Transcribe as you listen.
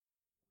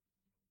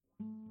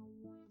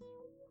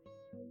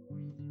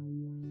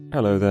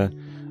Hello there,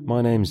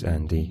 my name's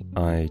Andy.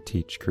 I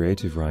teach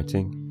creative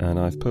writing and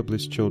I've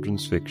published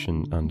children's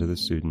fiction under the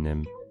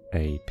pseudonym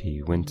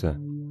A.P. Winter.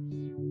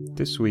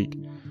 This week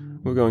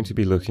we're going to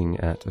be looking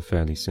at a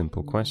fairly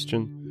simple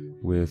question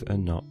with a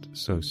not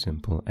so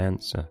simple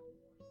answer.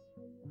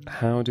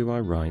 How do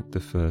I write the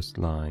first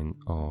line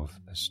of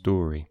a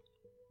story?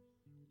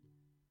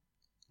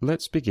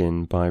 Let's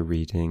begin by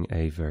reading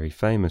a very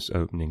famous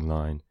opening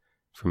line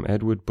from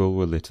Edward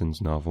Bulwer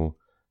Lytton's novel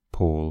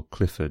Paul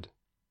Clifford.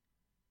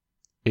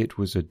 It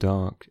was a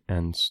dark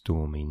and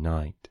stormy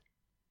night.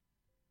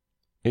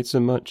 It's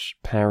a much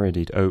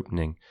parodied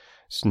opening.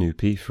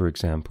 Snoopy, for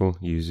example,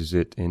 uses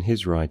it in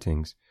his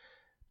writings.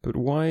 But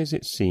why is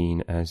it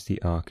seen as the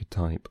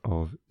archetype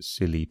of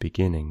silly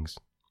beginnings?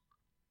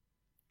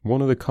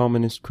 One of the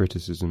commonest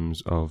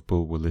criticisms of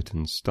Bulwer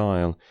Lytton's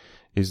style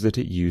is that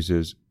it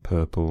uses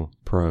purple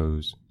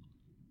prose.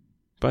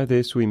 By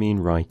this we mean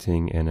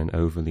writing in an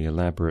overly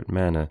elaborate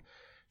manner,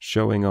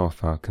 showing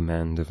off our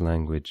command of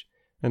language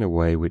in a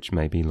way which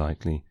may be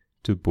likely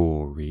to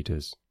bore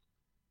readers.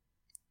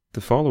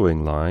 The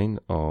following line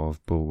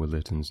of Bulwer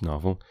Lytton's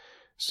novel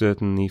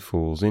certainly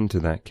falls into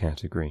that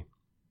category.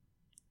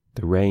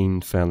 The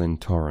rain fell in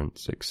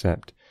torrents,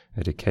 except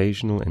at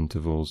occasional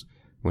intervals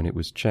when it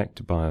was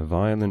checked by a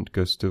violent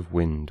gust of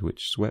wind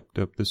which swept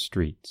up the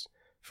streets,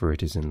 for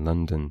it is in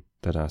London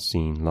that our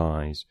scene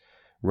lies,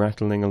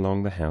 rattling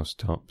along the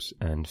housetops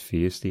and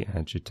fiercely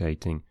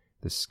agitating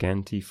the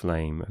scanty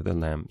flame of the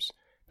lamps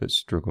that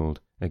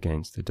struggled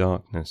against the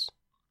darkness.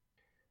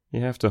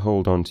 You have to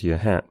hold on to your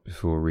hat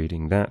before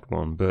reading that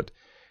one, but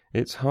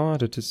it's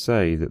harder to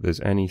say that there's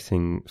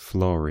anything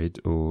florid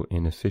or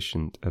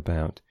inefficient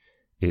about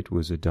It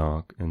Was a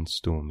Dark and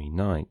Stormy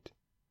Night.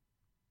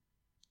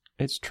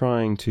 It's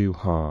trying too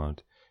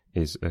hard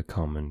is a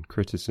common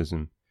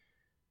criticism.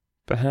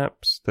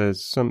 Perhaps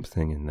there's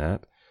something in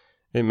that.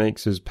 It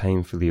makes us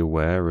painfully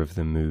aware of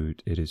the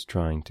mood it is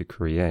trying to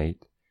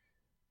create.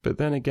 But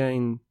then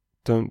again,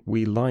 don't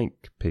we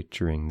like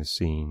picturing the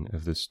scene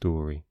of the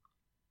story?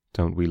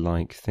 Don't we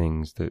like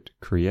things that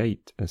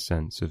create a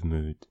sense of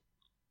mood?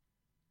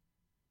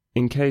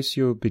 In case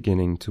you're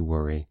beginning to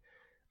worry,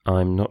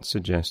 I'm not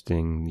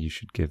suggesting you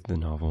should give the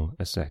novel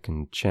a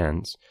second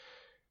chance,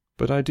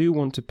 but I do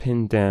want to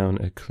pin down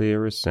a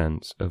clearer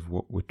sense of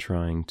what we're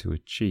trying to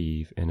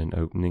achieve in an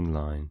opening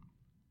line,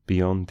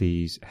 beyond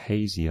these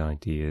hazy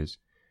ideas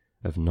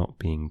of not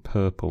being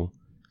purple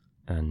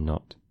and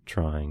not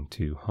trying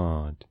too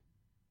hard.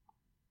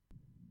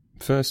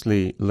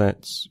 Firstly,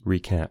 let's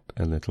recap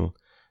a little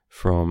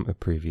from a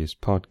previous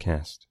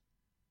podcast.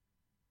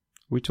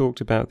 We talked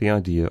about the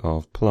idea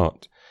of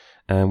plot,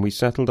 and we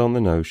settled on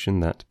the notion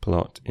that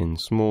plot, in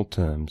small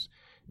terms,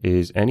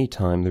 is any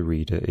time the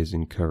reader is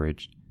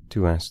encouraged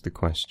to ask the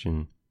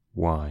question,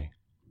 why?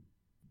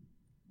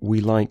 We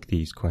like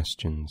these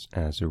questions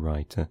as a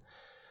writer,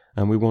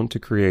 and we want to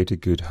create a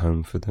good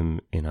home for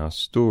them in our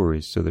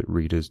stories so that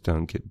readers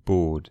don't get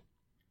bored.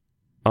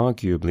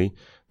 Arguably,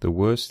 the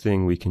worst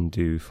thing we can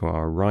do for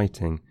our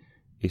writing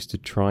is to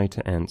try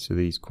to answer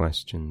these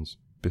questions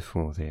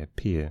before they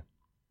appear.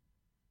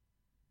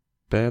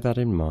 Bear that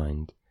in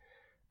mind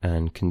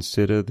and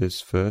consider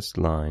this first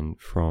line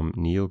from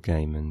Neil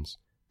Gaiman's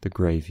The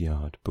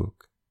Graveyard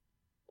Book.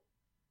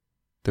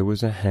 There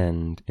was a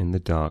hand in the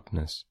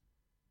darkness,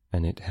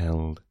 and it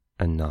held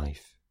a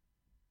knife.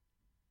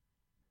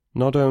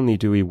 Not only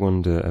do we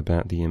wonder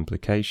about the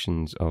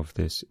implications of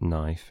this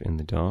knife in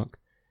the dark,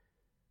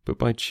 but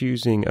by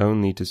choosing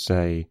only to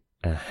say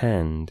a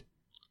hand,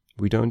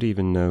 we don't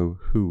even know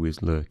who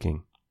is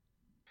lurking.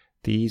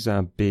 These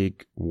are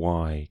big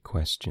why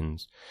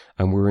questions,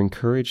 and we're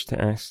encouraged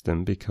to ask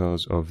them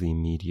because of the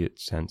immediate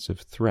sense of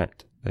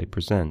threat they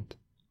present.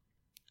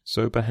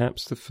 So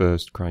perhaps the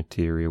first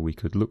criteria we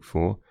could look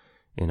for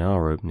in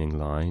our opening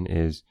line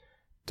is,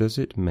 does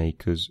it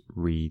make us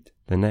read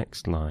the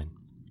next line?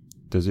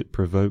 Does it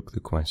provoke the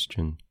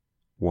question,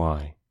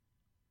 why?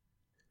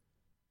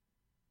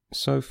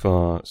 So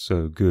far,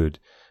 so good,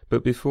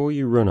 but before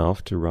you run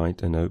off to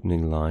write an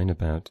opening line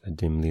about a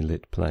dimly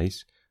lit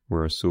place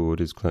where a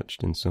sword is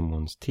clutched in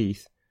someone's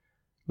teeth,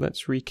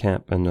 let's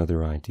recap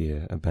another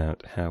idea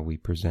about how we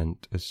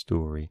present a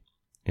story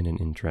in an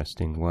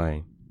interesting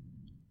way.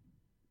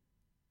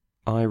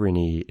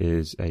 Irony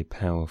is a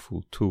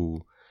powerful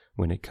tool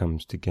when it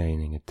comes to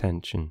gaining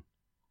attention.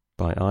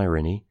 By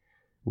irony,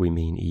 we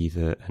mean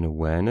either an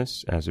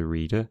awareness as a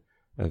reader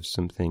of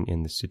something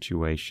in the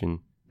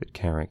situation that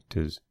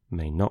characters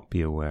may not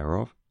be aware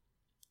of,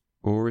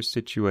 or a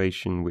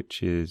situation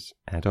which is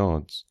at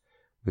odds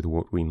with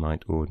what we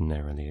might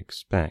ordinarily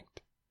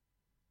expect.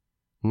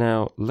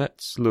 Now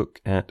let's look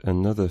at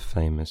another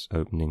famous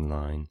opening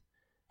line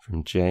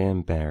from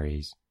J.M.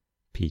 Barrie's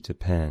Peter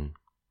Pan.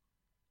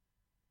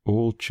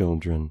 All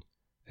children,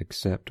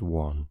 except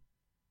one,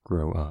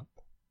 grow up.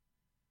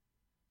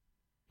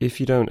 If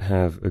you don't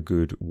have a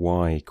good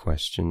why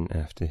question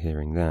after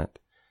hearing that,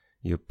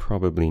 you're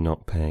probably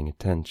not paying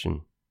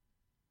attention.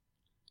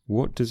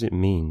 What does it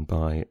mean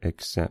by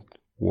except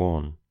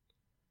one?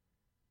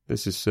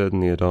 This is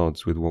certainly at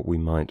odds with what we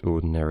might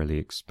ordinarily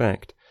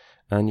expect,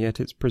 and yet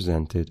it's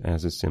presented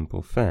as a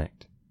simple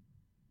fact.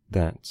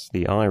 That's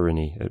the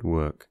irony at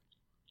work.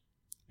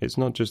 It's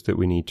not just that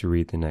we need to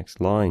read the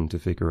next line to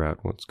figure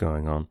out what's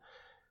going on.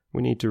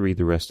 We need to read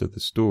the rest of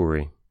the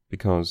story,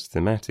 because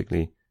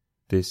thematically,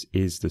 this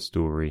is the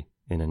story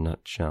in a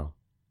nutshell.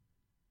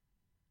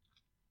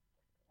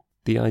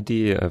 The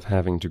idea of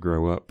having to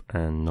grow up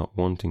and not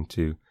wanting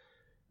to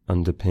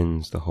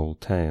underpins the whole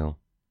tale.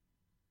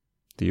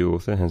 The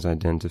author has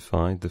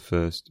identified the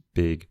first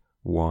big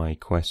why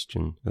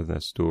question of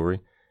their story,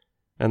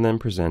 and then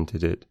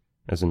presented it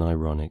as an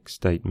ironic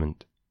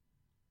statement.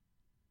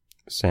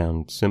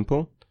 Sound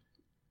simple?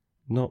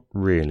 Not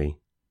really.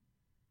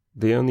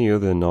 The only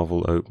other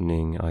novel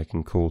opening I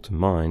can call to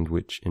mind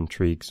which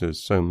intrigues us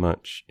so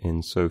much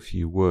in so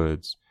few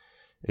words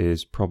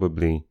is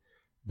probably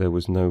 "There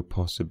was no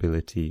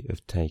possibility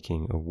of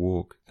taking a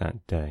walk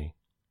that day"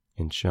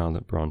 in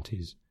Charlotte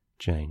Bronte's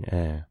Jane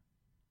Eyre.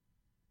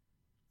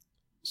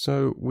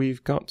 So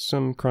we've got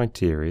some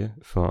criteria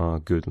for our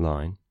good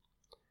line.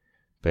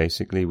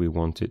 Basically, we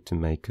want it to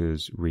make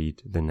us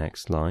read the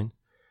next line,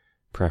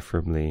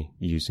 preferably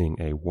using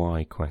a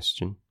why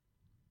question.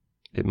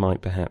 It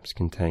might perhaps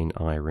contain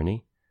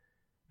irony,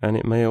 and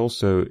it may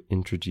also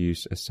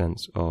introduce a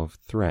sense of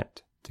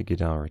threat to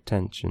get our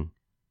attention.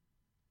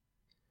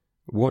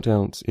 What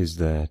else is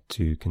there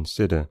to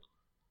consider?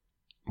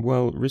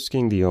 Well,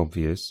 risking the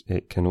obvious,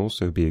 it can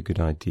also be a good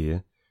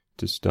idea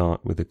to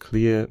start with a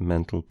clear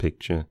mental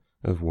picture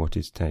of what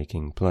is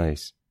taking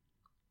place.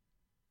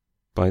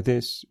 By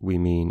this, we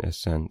mean a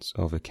sense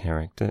of a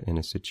character in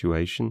a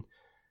situation,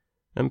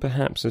 and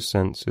perhaps a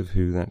sense of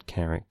who that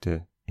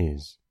character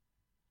is.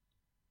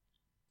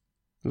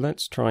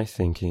 Let's try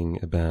thinking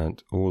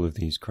about all of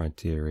these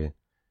criteria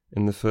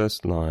in the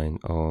first line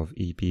of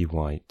E.B.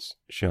 White's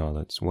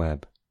Charlotte's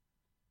Web.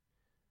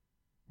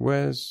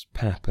 "Where's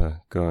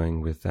Papa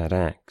going with that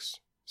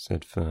axe?"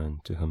 said Fern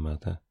to her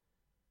mother,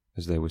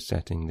 as they were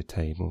setting the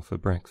table for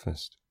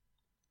breakfast.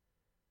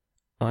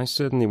 I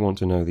certainly want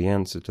to know the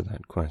answer to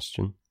that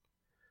question.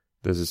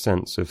 There's a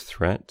sense of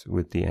threat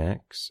with the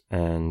axe,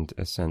 and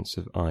a sense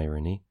of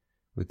irony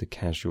with the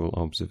casual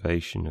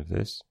observation of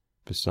this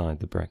beside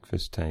the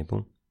breakfast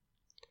table.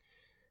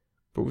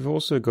 But we've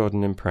also got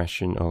an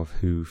impression of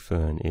who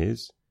Fern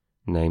is,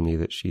 namely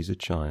that she's a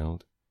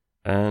child,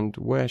 and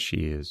where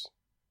she is,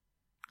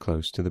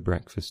 close to the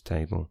breakfast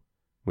table,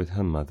 with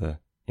her mother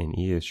in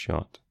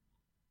earshot.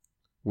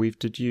 We've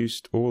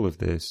deduced all of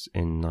this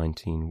in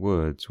 19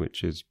 words,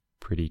 which is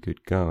pretty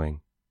good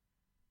going.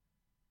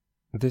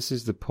 This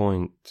is the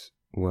point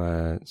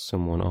where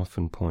someone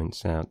often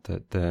points out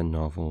that their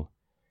novel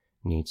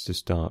needs to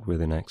start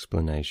with an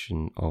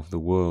explanation of the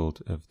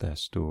world of their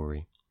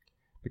story,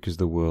 because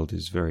the world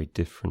is very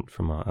different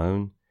from our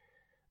own,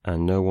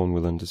 and no one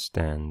will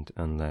understand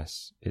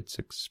unless it's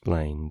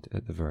explained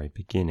at the very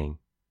beginning.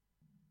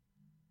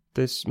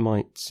 This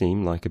might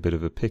seem like a bit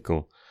of a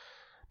pickle,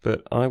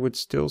 but I would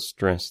still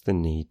stress the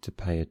need to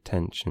pay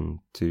attention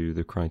to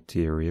the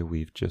criteria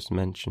we've just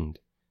mentioned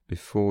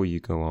before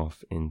you go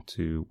off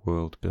into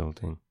world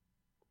building.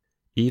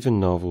 Even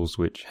novels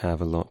which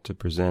have a lot to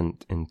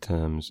present in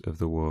terms of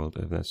the world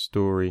of their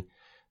story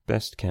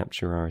best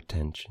capture our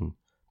attention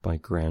by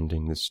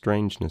grounding the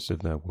strangeness of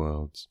their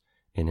worlds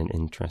in an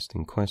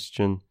interesting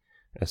question,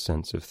 a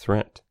sense of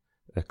threat,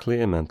 a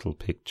clear mental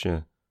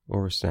picture,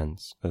 or a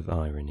sense of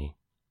irony,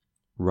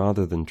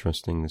 rather than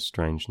trusting the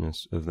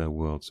strangeness of their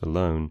worlds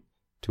alone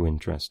to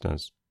interest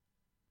us.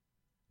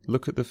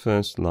 Look at the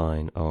first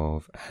line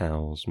of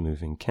Howl's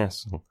Moving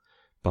Castle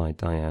by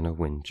Diana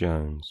Wynne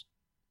Jones.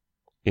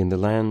 "In the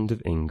land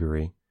of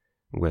Ingery,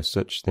 where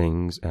such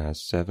things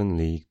as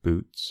 7-league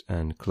boots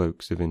and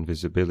cloaks of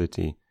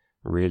invisibility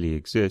really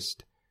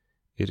exist,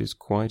 it is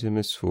quite a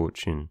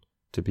misfortune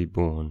to be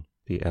born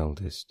the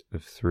eldest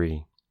of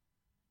 3.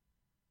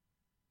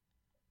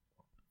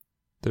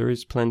 There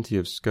is plenty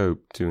of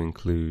scope to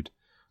include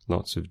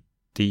lots of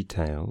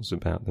details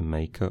about the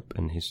makeup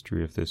and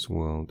history of this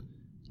world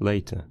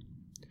later,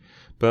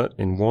 but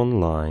in one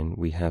line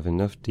we have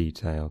enough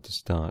detail to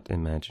start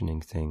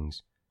imagining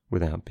things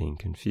without being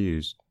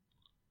confused.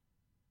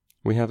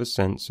 We have a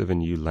sense of a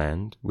new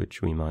land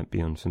which we might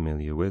be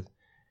unfamiliar with,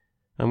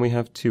 and we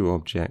have 2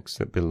 objects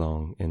that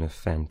belong in a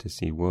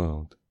fantasy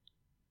world.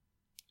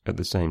 At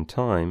the same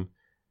time,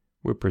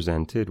 we're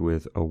presented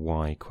with a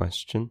why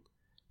question,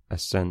 a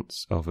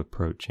sense of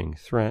approaching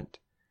threat,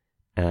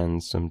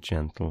 and some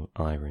gentle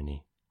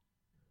irony.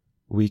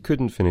 We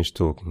couldn't finish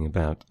talking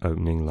about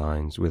opening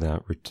lines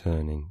without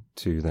returning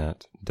to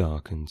that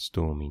dark and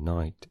stormy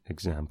night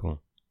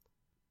example.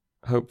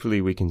 Hopefully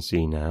we can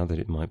see now that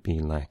it might be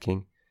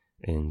lacking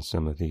in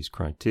some of these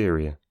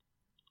criteria.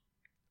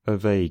 A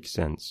vague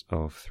sense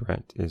of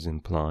threat is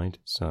implied,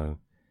 so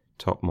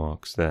top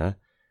marks there,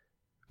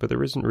 but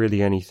there isn't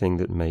really anything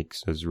that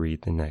makes us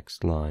read the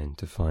next line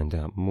to find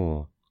out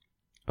more,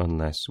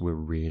 unless we're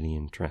really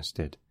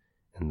interested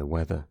in the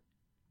weather.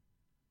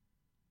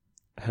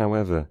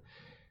 However,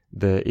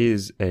 there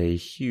is a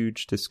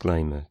huge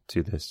disclaimer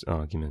to this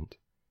argument,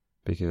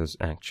 because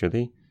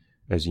actually,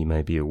 as you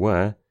may be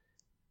aware,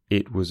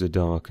 It Was a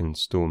Dark and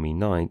Stormy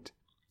Night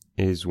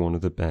is one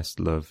of the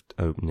best-loved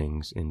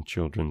openings in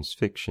children's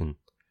fiction,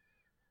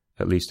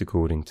 at least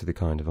according to the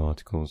kind of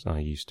articles I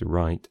used to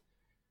write,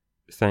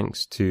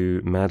 thanks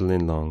to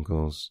Madeleine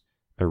L'Engle's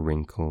A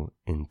Wrinkle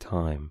in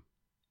Time.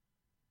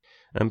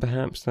 And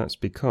perhaps that's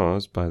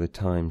because by the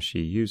time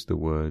she used the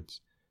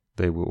words,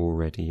 they were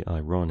already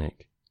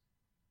ironic.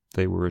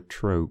 They were a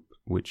trope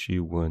which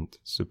you weren't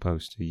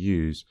supposed to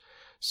use,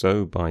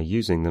 so by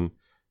using them,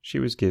 she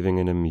was giving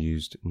an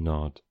amused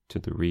nod to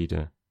the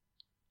reader.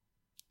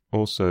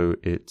 Also,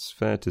 it's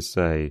fair to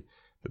say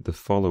that the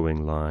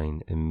following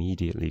line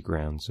immediately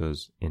grounds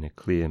us in a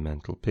clear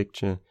mental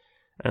picture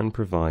and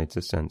provides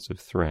a sense of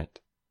threat.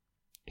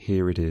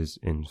 Here it is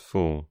in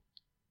full.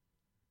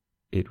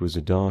 It was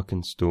a dark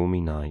and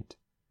stormy night.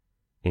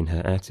 In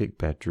her attic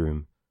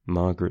bedroom,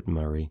 Margaret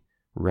Murray,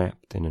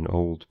 wrapped in an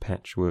old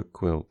patchwork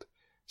quilt,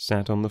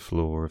 sat on the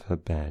floor of her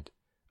bed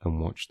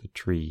and watched the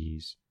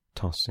trees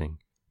tossing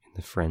in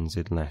the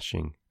frenzied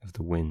lashing of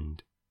the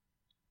wind.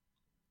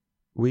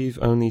 We've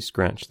only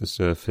scratched the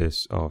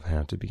surface of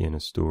how to begin a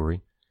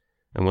story,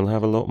 and we'll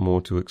have a lot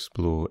more to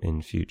explore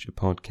in future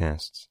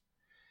podcasts.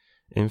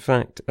 In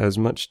fact, as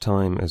much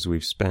time as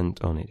we've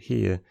spent on it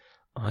here,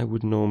 I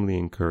would normally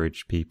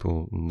encourage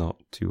people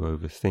not to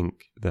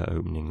overthink their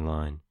opening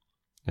line,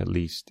 at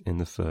least in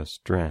the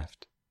first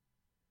draft.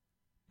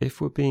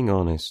 If we're being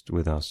honest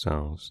with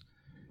ourselves,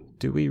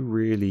 do we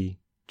really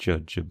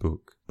judge a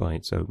book by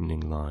its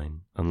opening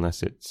line,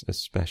 unless it's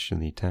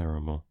especially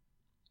terrible?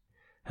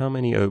 How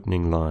many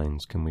opening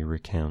lines can we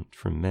recount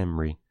from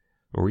memory,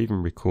 or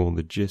even recall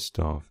the gist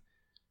of,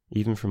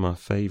 even from our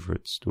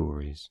favourite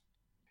stories?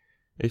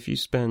 If you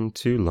spend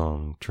too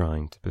long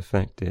trying to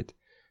perfect it,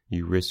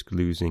 you risk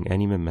losing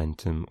any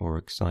momentum or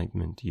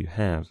excitement you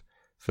have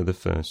for the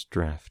first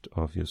draft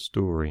of your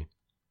story.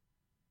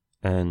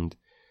 And,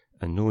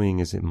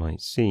 annoying as it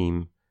might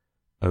seem,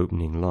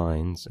 opening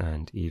lines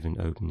and even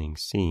opening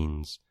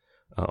scenes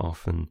are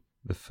often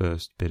the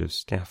first bit of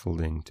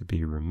scaffolding to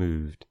be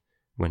removed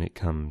when it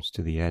comes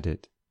to the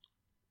edit.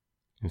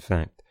 In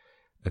fact,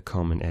 a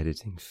common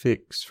editing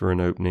fix for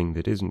an opening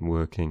that isn't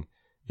working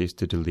is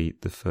to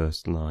delete the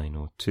first line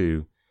or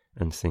two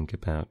and think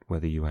about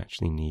whether you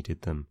actually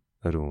needed them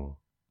at all.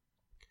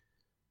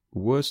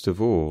 Worst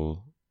of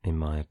all, in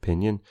my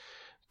opinion,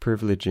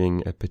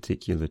 privileging a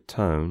particular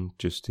tone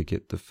just to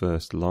get the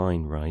first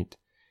line right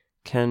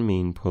can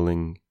mean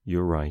pulling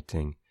your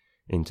writing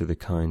into the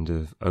kind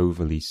of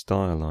overly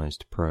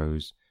stylized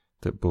prose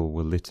that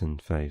Bulwer Lytton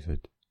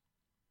favoured.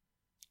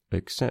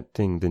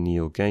 Accepting the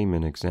Neil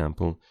Gaiman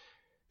example,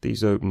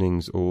 these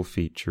openings all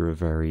feature a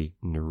very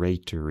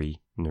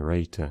narratory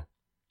narrator,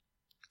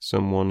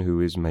 someone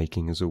who is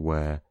making us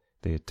aware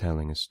they are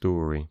telling a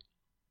story.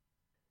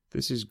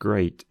 This is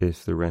great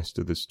if the rest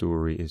of the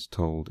story is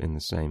told in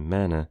the same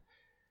manner,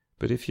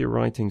 but if you're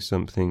writing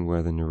something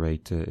where the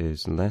narrator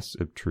is less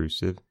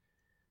obtrusive,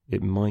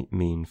 it might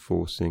mean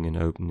forcing an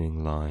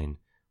opening line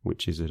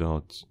which is at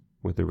odds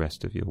with the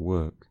rest of your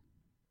work.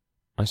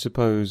 I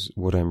suppose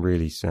what I'm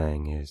really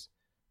saying is,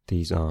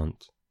 these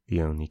aren't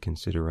the only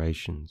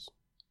considerations.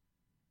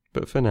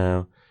 But for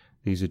now,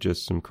 these are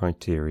just some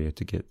criteria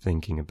to get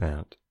thinking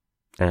about.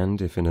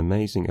 And if an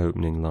amazing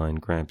opening line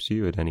grabs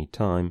you at any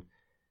time,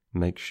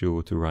 make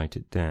sure to write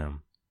it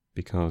down,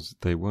 because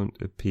they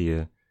won't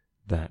appear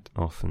that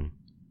often.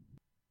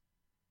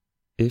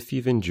 If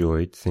you've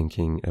enjoyed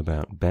thinking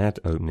about bad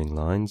opening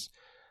lines,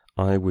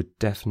 I would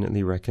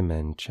definitely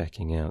recommend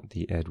checking out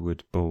the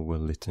Edward Bulwer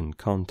Lytton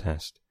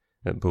contest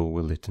at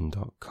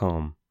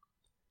bulwerlytton.com.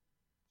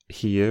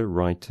 Here,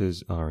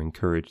 writers are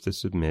encouraged to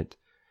submit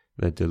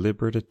their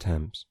deliberate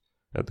attempts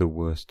at the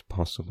worst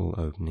possible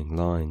opening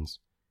lines,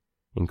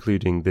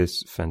 including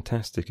this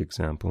fantastic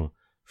example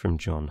from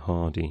John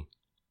Hardy.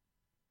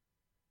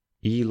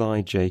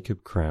 Eli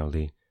Jacob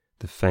Crowley,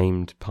 the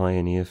famed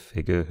pioneer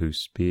figure who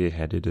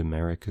spearheaded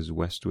America's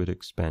westward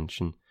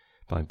expansion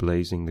by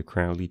blazing the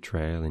Crowley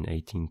Trail in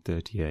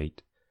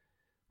 1838,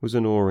 was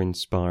an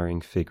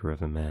awe-inspiring figure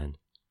of a man,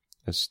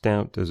 as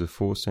stout as a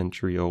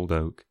 4-century-old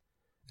oak,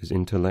 as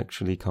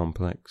intellectually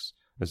complex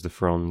as the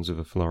fronds of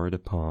a Florida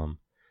palm,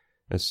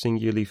 as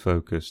singularly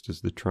focused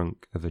as the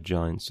trunk of a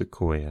giant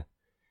sequoia,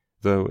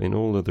 though in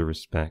all other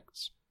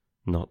respects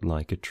not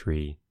like a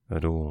tree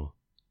at all.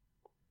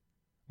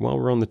 While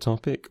we're on the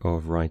topic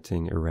of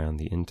writing around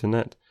the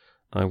internet,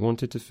 I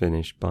wanted to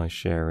finish by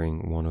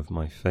sharing one of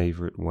my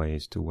favorite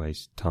ways to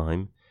waste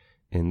time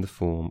in the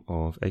form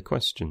of a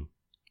question.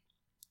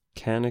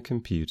 Can a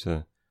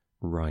computer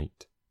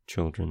write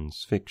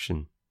children's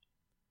fiction?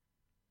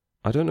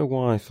 I don't know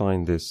why I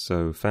find this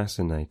so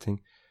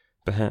fascinating.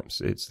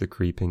 Perhaps it's the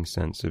creeping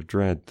sense of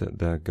dread that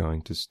they're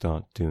going to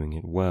start doing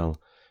it well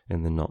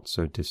in the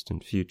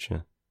not-so-distant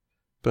future.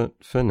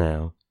 But for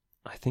now,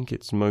 I think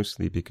it's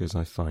mostly because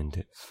I find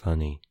it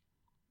funny.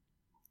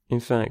 In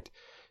fact,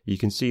 you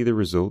can see the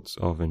results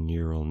of a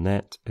neural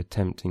net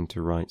attempting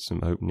to write some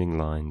opening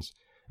lines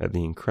at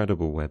the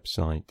incredible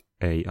website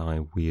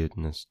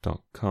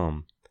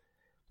AIweirdness.com,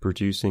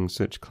 producing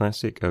such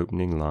classic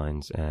opening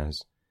lines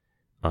as,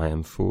 "I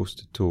am forced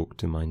to talk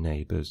to my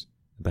neighbours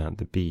about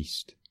the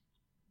beast,"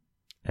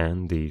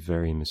 and the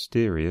very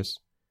mysterious,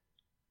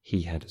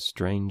 "He had a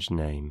strange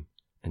name,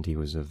 and he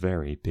was a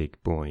very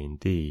big boy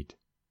indeed."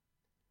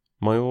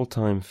 My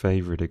all-time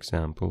favourite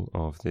example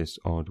of this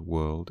odd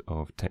world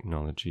of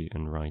technology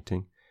and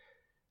writing,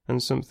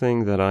 and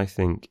something that I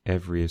think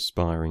every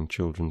aspiring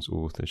children's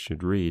author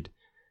should read,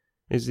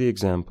 is the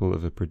example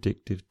of a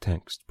predictive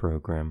text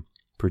program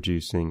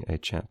producing a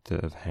chapter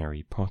of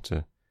Harry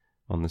Potter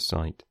on the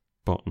site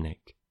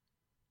Botnik.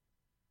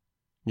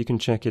 You can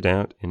check it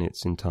out in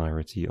its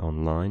entirety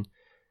online,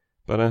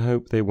 but I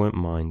hope they won't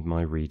mind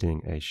my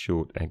reading a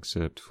short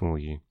excerpt for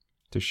you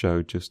to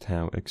show just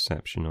how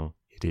exceptional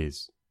it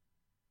is.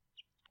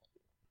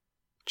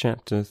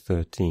 Chapter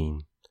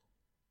 13.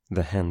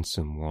 The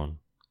Handsome One.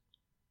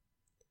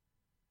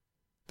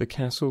 The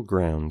castle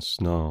grounds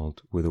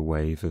snarled with a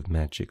wave of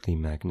magically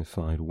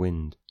magnified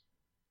wind.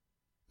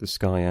 The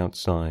sky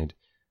outside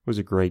was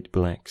a great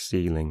black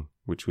ceiling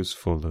which was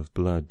full of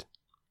blood.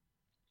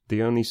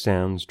 The only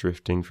sounds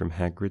drifting from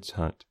Hagrid's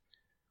hut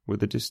were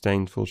the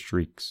disdainful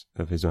shrieks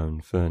of his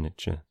own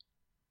furniture.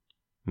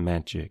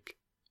 Magic.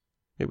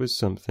 It was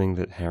something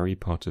that Harry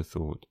Potter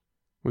thought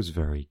was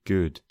very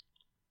good.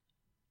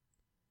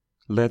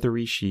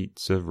 Leathery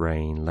sheets of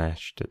rain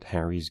lashed at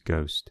Harry's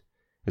ghost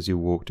as he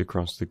walked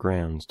across the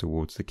grounds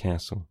towards the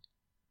castle.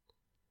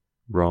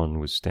 Ron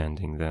was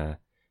standing there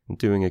and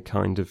doing a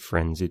kind of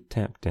frenzied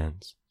tap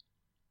dance.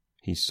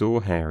 He saw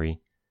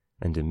Harry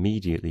and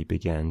immediately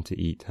began to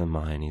eat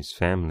Hermione's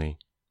family.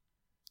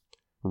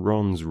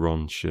 Ron's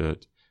Ron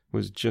shirt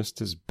was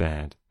just as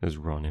bad as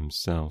Ron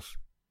himself.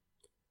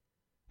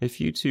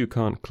 "If you two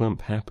can't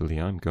clump happily,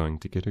 I'm going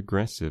to get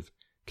aggressive,"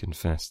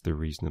 confessed the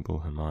reasonable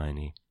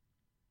Hermione.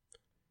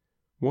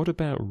 "What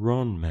about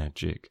Ron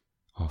magic?"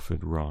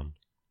 offered Ron.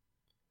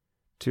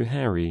 To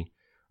Harry,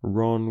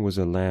 Ron was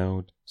a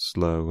loud,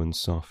 slow, and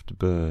soft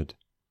bird.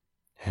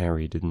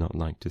 Harry did not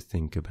like to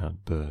think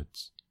about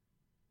birds.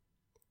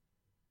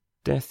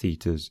 "Death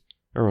Eaters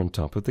are on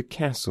top of the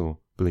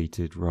castle,"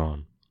 bleated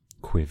Ron,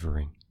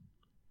 quivering.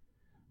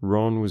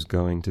 Ron was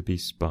going to be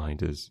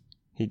spiders.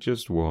 He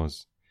just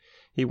was.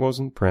 He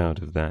wasn't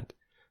proud of that,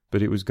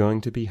 but it was going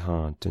to be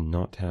hard to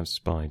not have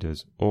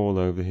spiders all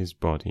over his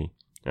body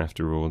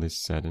after all is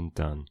said and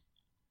done.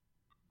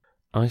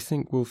 I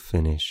think we'll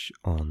finish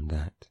on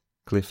that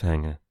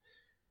cliffhanger.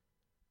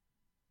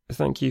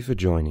 Thank you for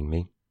joining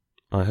me.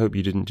 I hope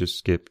you didn't just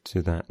skip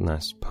to that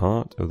last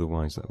part,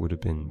 otherwise that would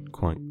have been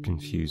quite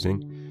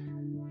confusing.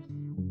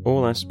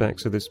 All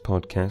aspects of this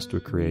podcast were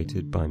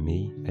created by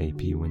me,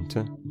 AP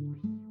Winter.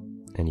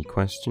 Any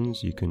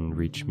questions, you can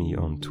reach me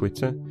on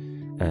Twitter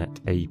at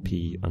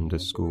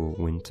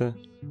AP_Winter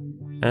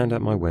and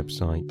at my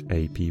website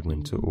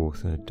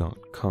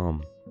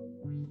apwinterauthor.com.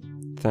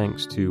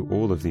 Thanks to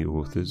all of the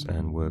authors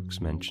and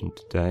works mentioned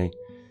today.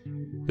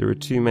 There are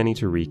too many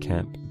to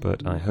recap,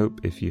 but I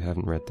hope if you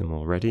haven't read them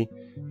already,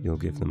 you'll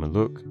give them a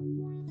look.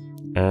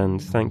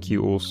 And thank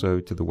you also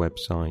to the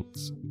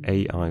websites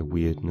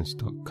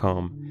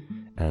aiweirdness.com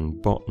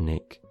and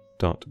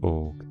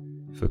botnik.org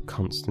for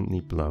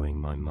constantly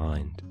blowing my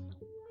mind.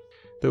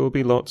 There will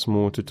be lots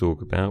more to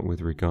talk about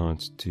with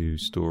regards to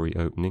story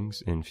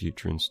openings in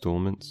future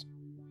installments.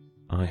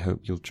 I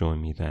hope you'll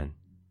join me then.